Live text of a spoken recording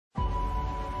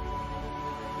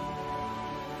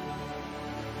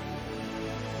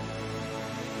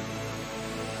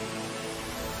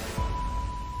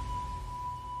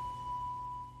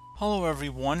Hello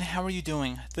everyone, how are you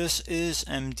doing? This is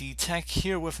MD Tech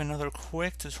here with another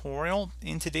quick tutorial.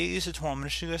 In today's tutorial, I'm going to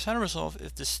show you guys how to resolve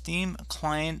if the Steam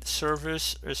client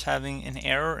service is having an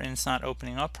error and it's not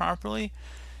opening up properly.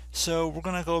 So we're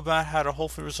going to go about how to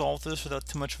hopefully resolve this without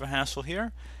too much of a hassle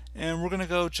here. And we're going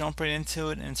to jump right into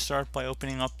it and start by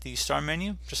opening up the start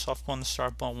menu. Just left click on the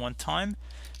start button one time.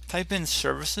 Type in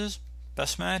services,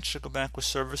 best match, go back with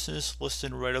services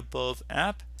listed right above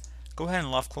app. Go ahead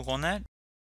and left click on that.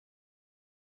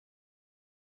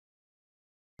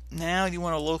 Now you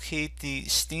want to locate the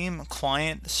Steam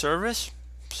client service.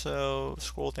 So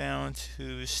scroll down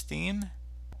to Steam.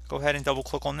 Go ahead and double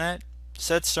click on that.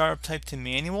 Set startup type to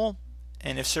manual.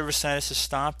 And if service status is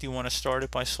stopped, you want to start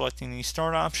it by selecting the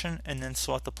start option and then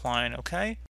select apply and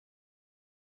OK.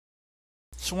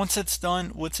 So once that's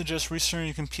done, would suggest restarting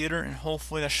your computer, and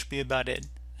hopefully that should be about it.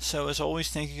 So as always,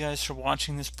 thank you guys for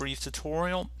watching this brief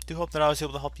tutorial. Do hope that I was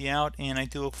able to help you out, and I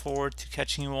do look forward to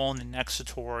catching you all in the next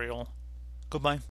tutorial. Goodbye.